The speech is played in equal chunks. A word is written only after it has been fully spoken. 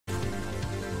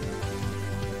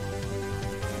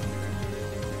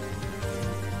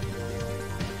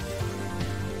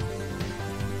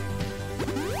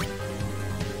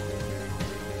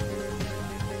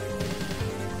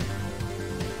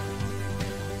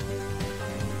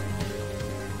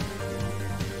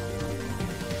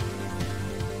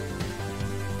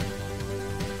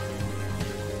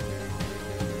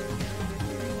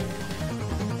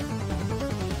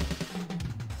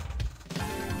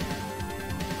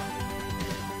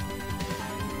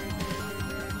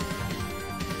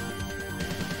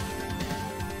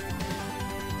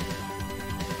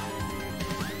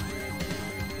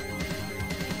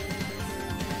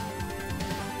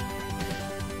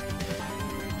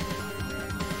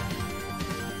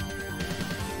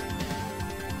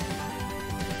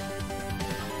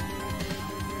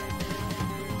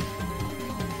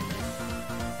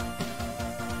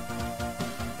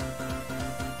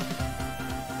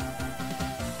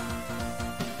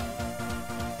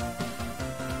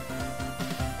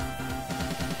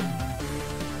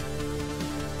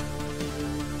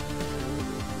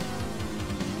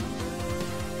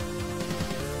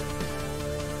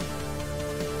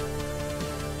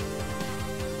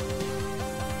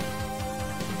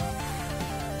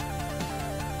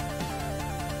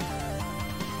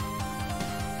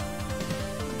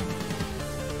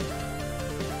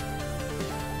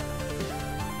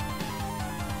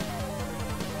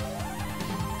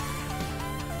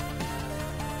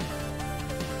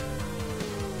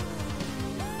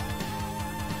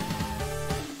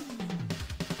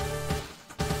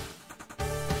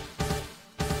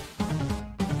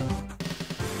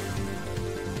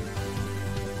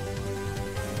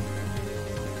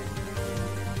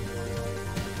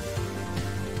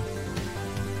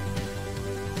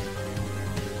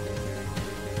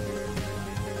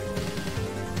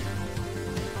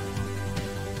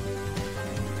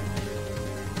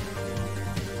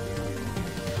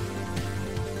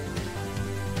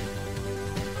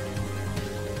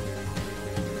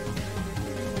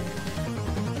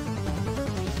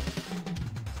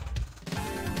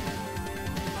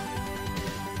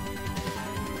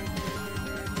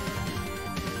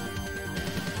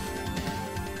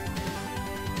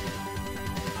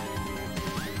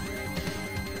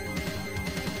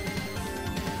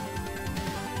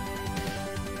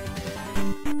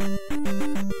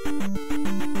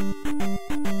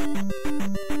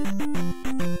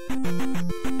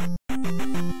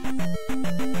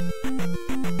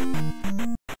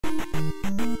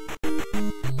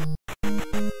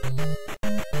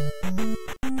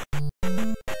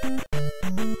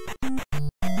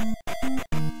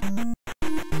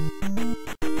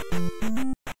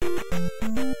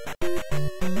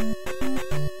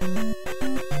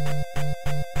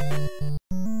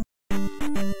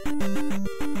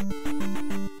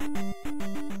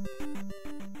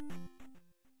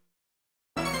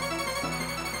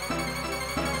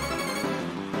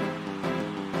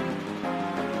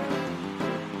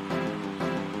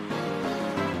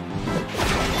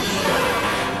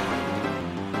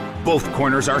Both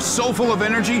corners are so full of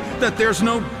energy that there's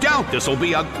no doubt this will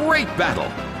be a great battle.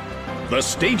 The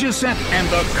stage is set and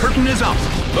the curtain is up.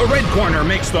 The red corner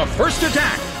makes the first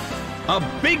attack. A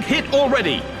big hit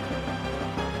already.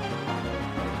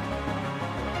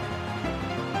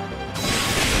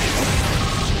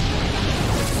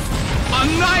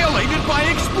 Annihilated by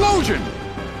explosion.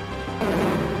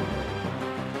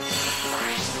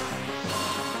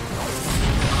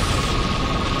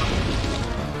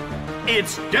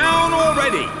 It's down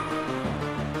already.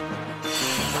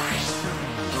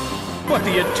 But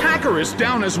the attacker is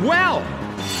down as well.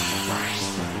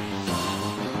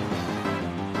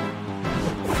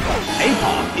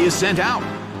 Aipom is sent out.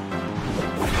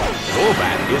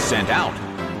 Golbat is sent out.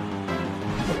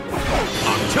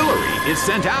 Octillery is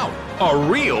sent out. A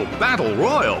real battle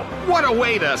royal. What a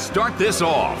way to start this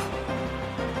off.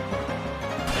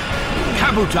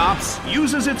 Kabutops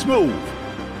uses its move.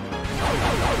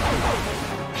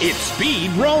 Its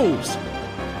speed rose.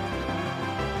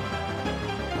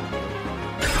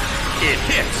 It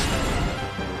hits.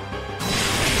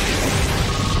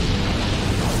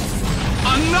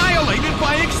 Annihilated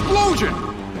by explosion.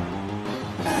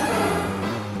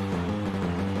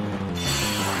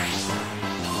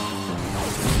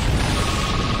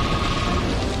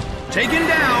 Taken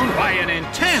down by an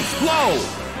intense blow.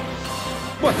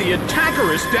 But the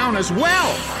attacker is down as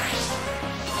well.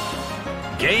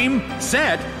 Game,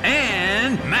 set,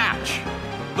 and match.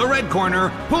 The red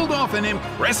corner pulled off an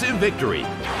impressive victory.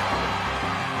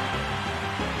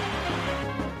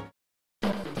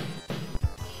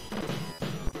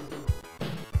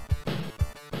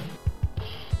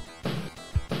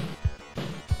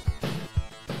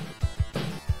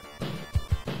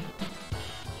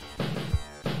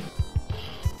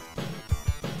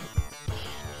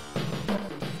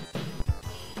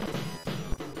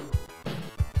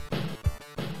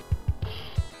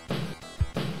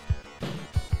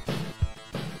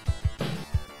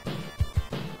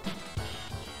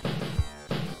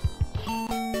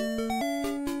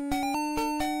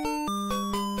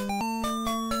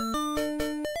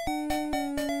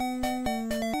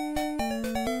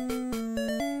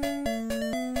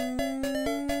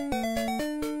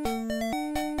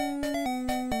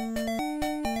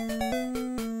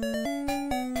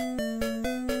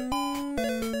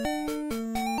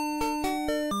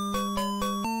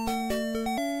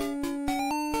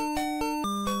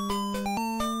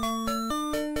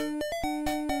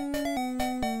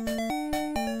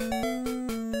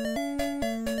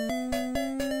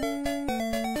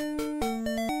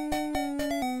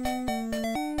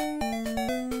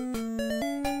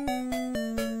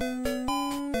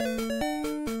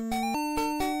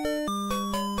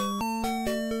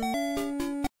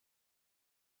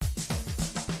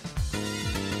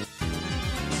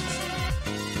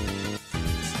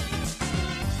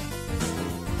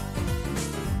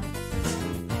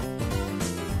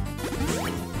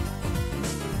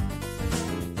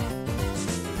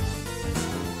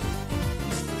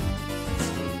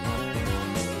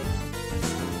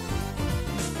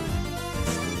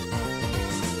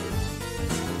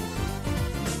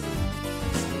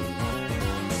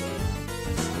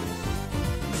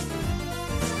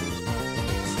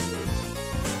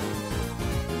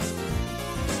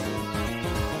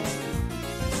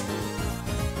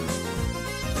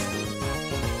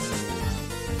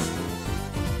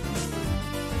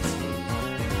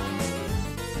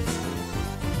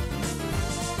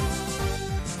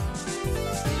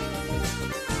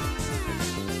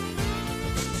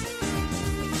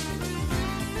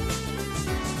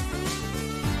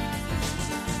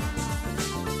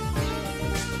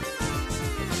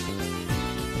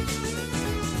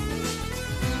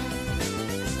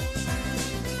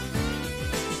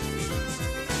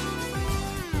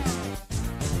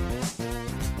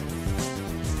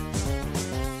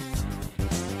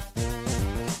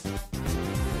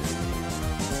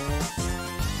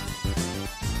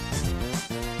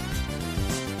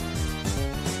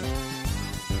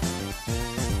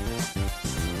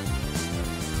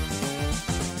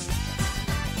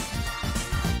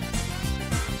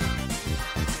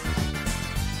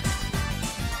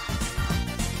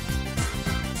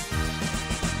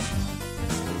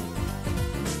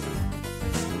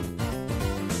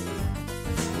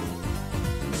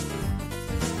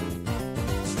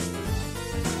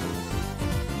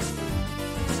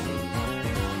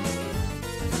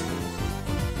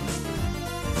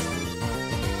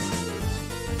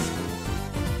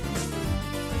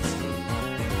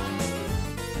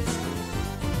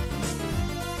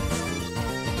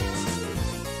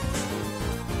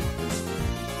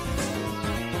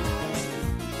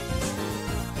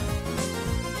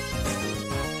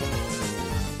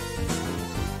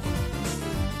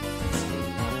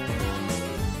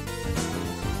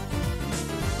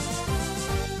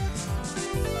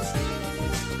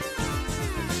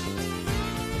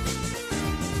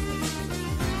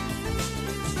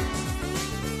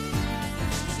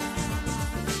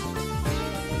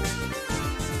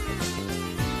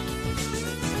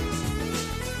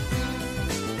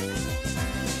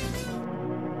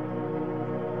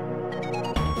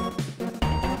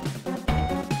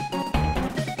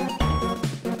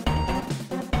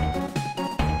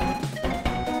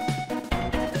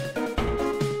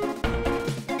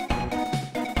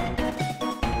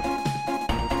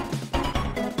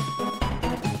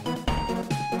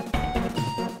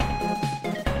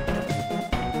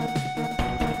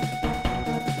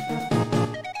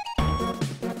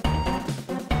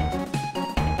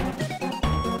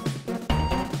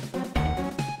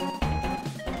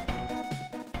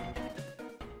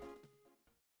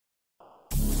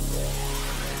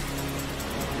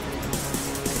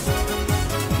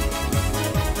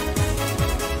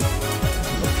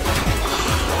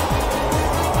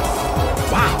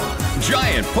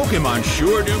 Pokémon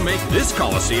sure do make this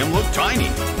Coliseum look tiny.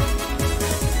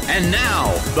 And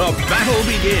now, the battle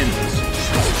begins.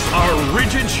 A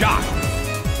rigid shot.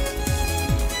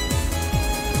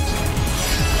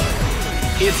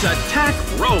 Its attack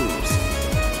rose.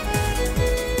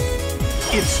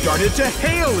 It started to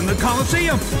hail in the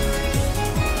Coliseum.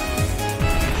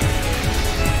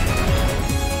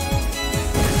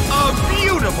 A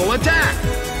beautiful attack.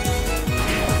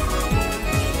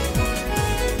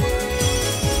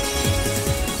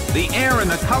 The air in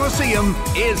the Coliseum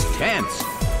is tense.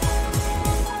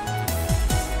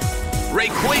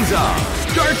 Rayquaza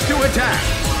starts to attack.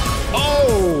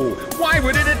 Oh, why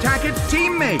would it attack its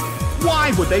teammate?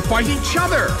 Why would they fight each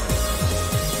other?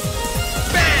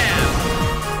 Bam!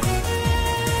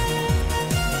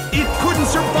 It couldn't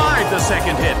survive the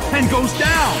second hit and goes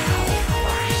down.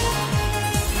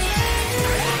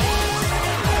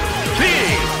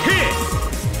 Big hit!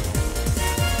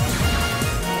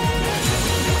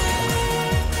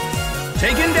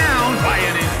 Taken down by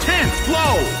an intense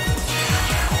blow.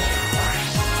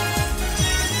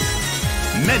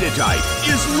 Meditite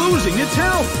is losing its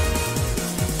health.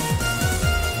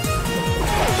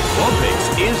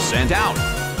 Vulpix is sent out.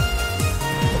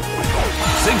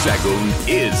 Zigzagoon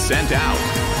is sent out.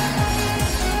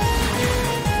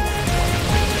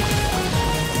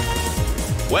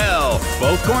 Well,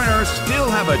 both corners still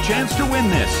have a chance to win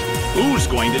this. Who's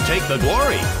going to take the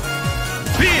glory?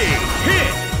 Big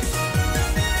hit!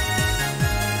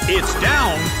 It's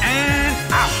down and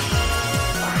out.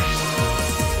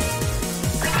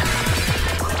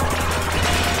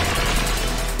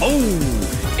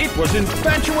 Oh, it was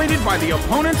infatuated by the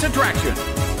opponent's attraction.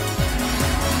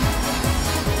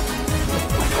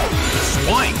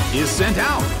 Spoink is sent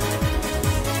out.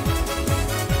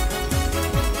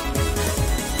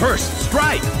 First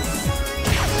strike.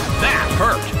 That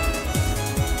hurt.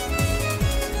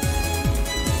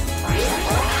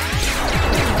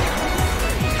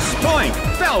 Spoink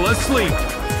fell asleep.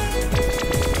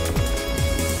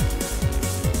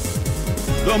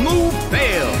 The move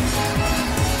fails.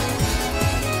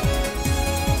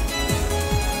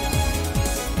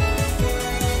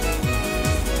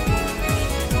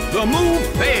 The move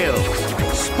fails.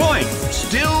 Spoink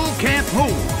still can't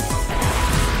move.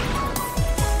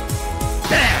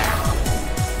 Bam!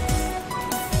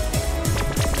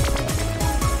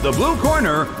 The blue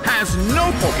corner has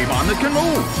no Pokémon that can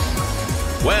move.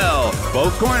 Well,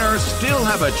 both corners still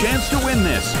have a chance to win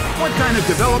this. What kind of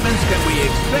developments can we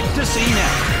expect to see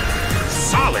next?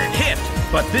 Solid hit,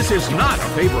 but this is not a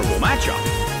favorable matchup.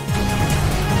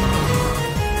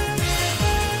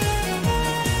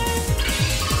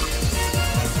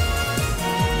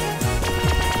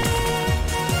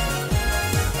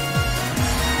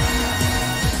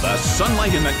 The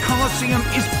sunlight in the Coliseum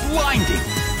is blinding.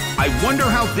 I wonder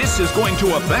how this is going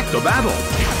to affect the battle.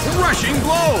 Rushing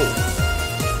blow!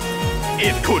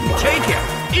 It couldn't take him.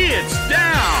 It's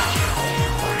down!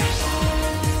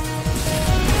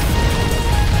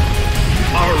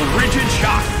 A rigid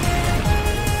shot.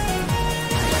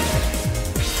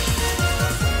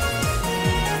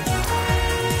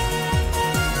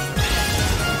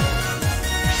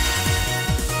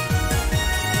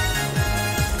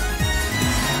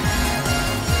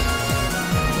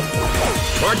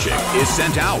 Torchic is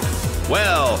sent out.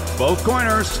 Well, both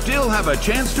corners still have a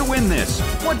chance to win this.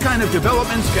 What kind of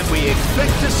developments can we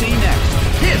expect to see next?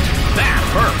 Hit! That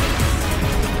hurt!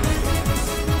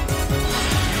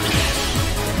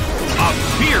 A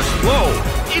fierce blow!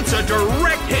 It's a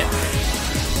direct hit!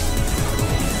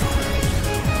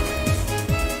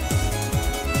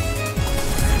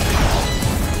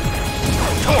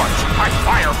 Torch by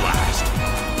Fire Blast!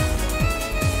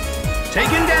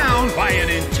 Taken down by an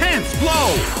intense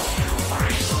blow!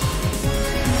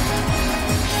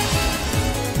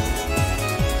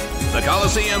 The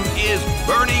Coliseum is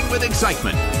burning with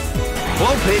excitement.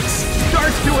 Vulpix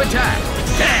starts to attack.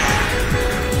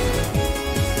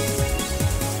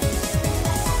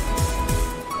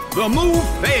 The move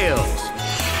fails.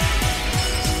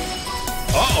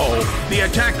 Uh-oh, the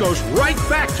attack goes right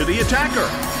back to the attacker.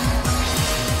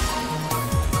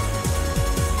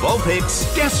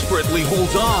 Vulpix desperately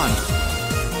holds on.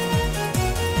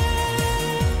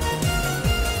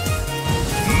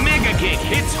 Mega Kick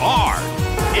hits hard.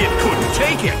 It couldn't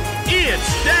take him.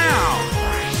 It's down.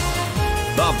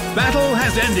 The battle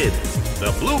has ended.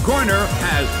 The blue corner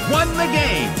has won the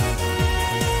game.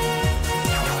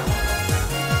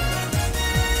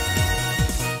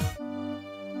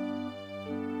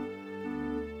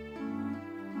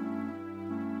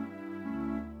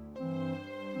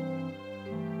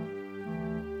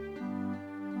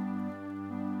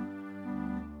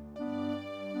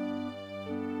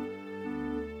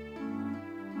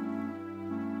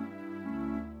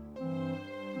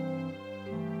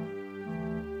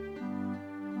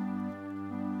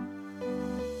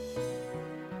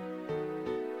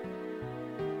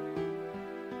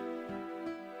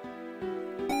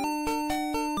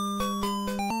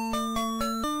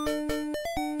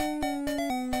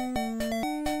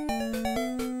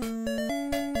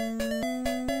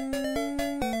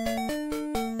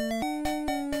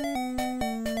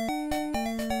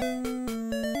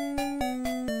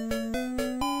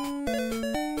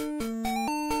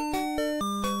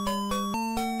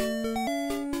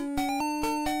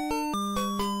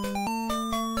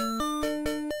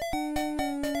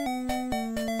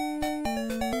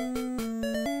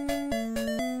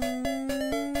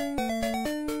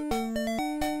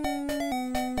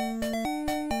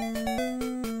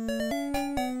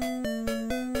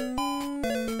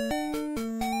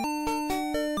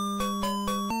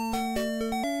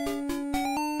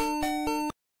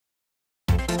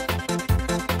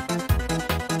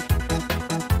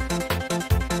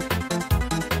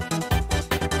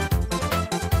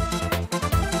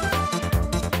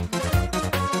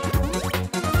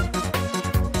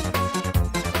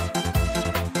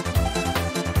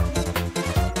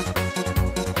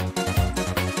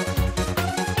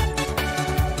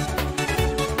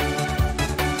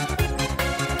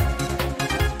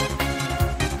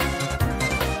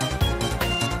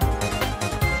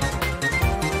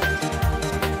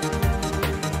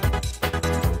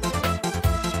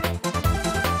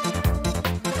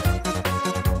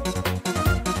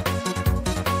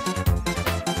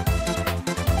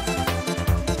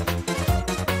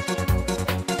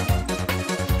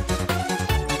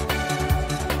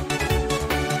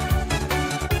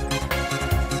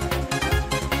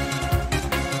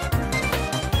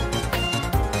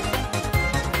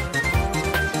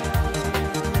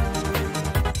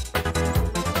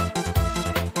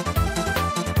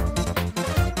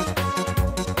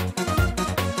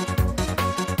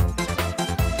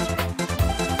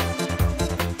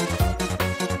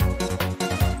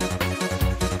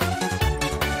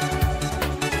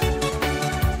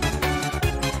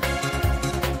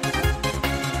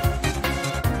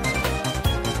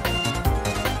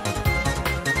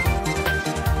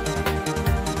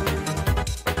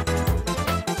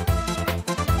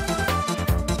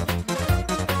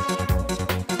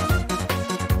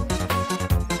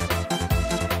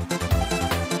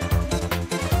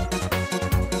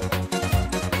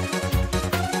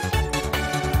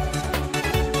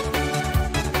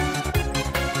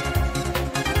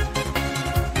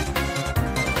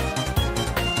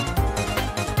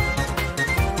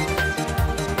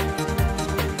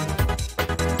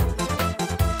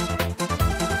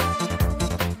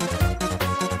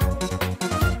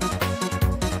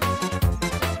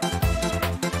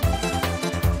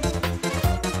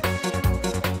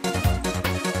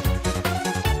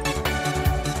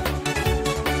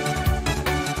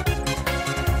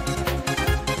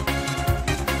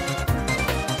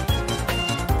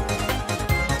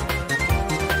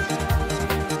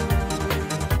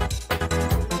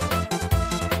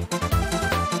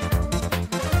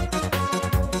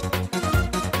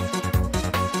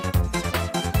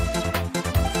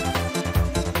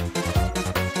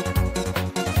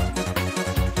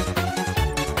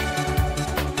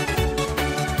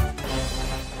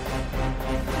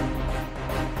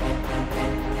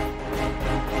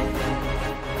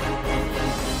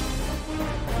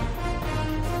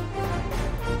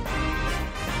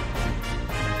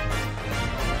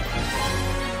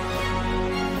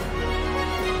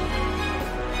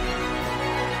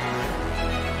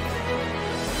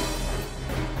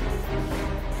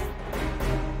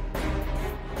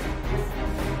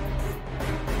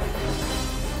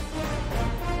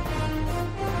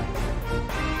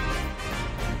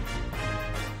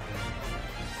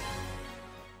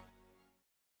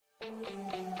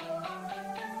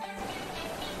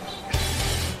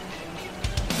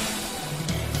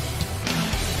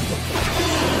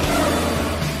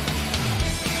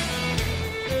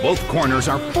 Both corners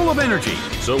are full of energy,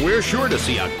 so we're sure to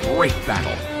see a great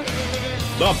battle.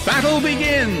 The battle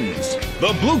begins!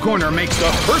 The blue corner makes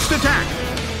the first attack.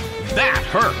 That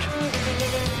hurt.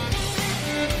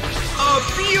 A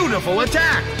beautiful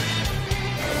attack!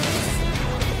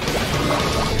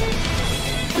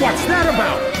 What's that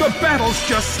about? The battle's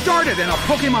just started and a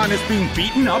Pokémon is being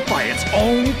beaten up by its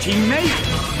own teammate?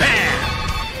 Bam!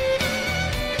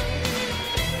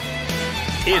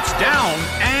 It's down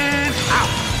and out.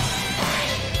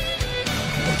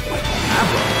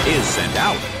 Abra is sent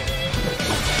out.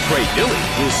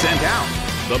 Cradily is sent out.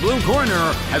 The blue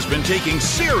corner has been taking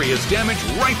serious damage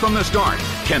right from the start.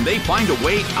 Can they find a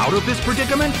way out of this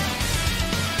predicament?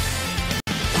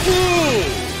 Ooh!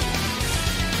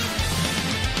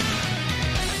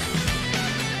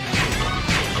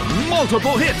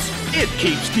 Multiple hits. It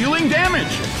keeps dealing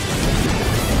damage.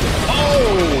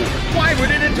 Oh! Why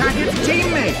would it attack its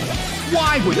teammate?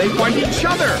 Why would they fight each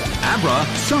other? Abra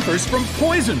suffers from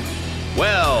poison.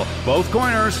 Well, both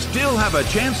corners still have a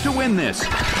chance to win this.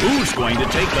 Who's going to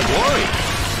take the glory?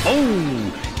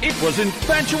 Oh! It was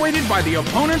infatuated by the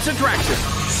opponent's attraction.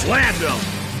 Slammed him.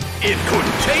 It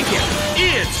couldn't take it.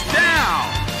 It's down.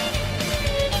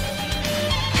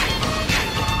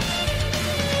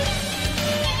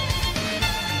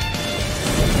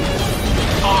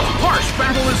 A harsh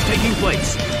battle is taking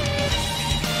place.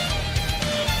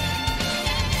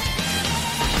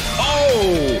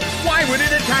 Oh! Why would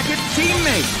it attack its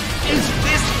teammate? Is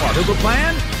this part of the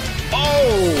plan?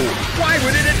 Oh! Why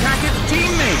would it attack its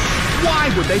teammate? Why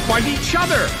would they fight each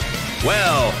other?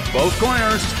 Well, both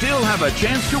corners still have a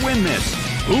chance to win this.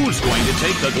 Who's going to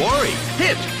take the glory?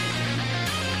 Hit!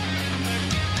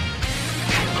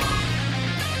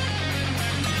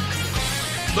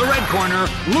 The red corner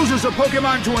loses a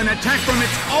Pokémon to an attack from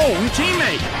its own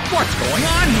teammate. What's going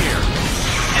on here?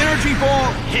 Energy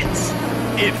Ball hits.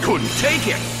 It couldn't take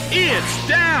it. It's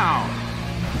down.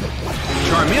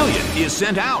 Charmeleon is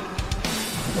sent out.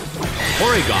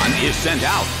 Porygon is sent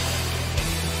out.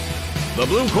 The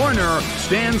blue corner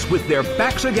stands with their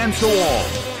backs against the wall.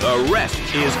 The rest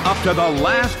is up to the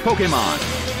last Pokémon.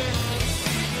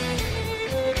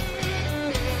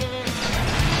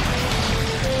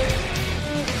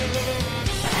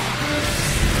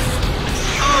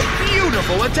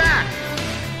 Beautiful attack!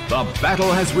 The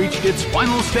battle has reached its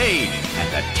final stage, and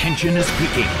the tension is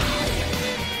peaking.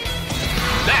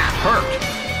 That hurt!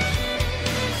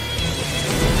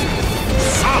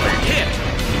 Solid hit!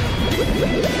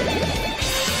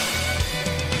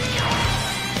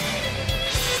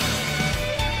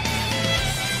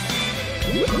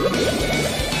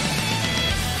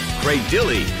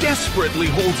 Cradily desperately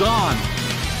holds on.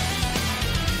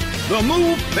 The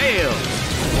move fails.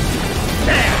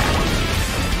 There!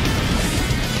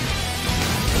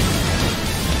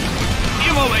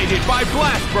 Immolated by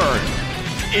Blast Burn.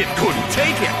 It couldn't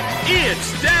take it.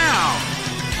 It's down.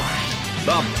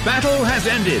 The battle has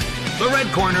ended. The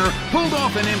red corner pulled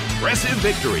off an impressive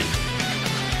victory.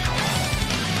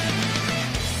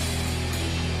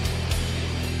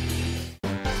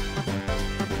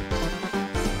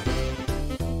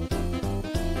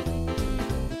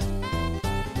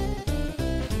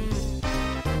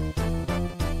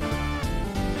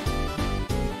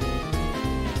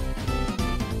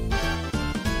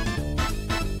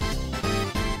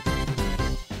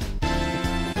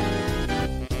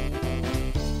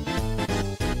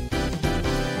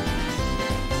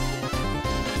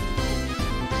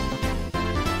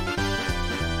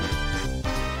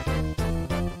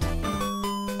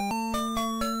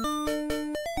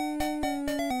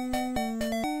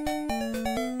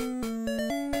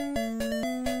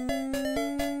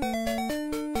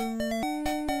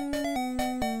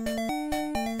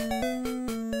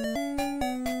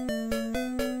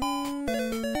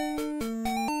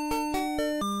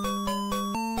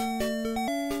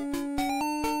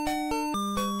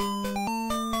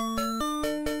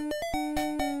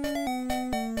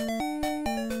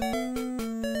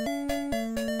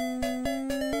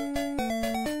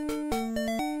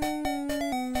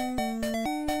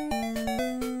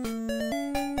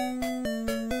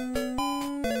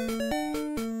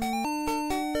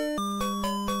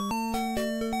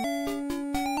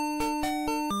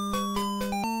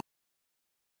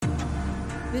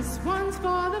 This one's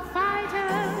for the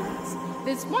fighters.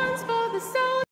 This one's for the soldiers.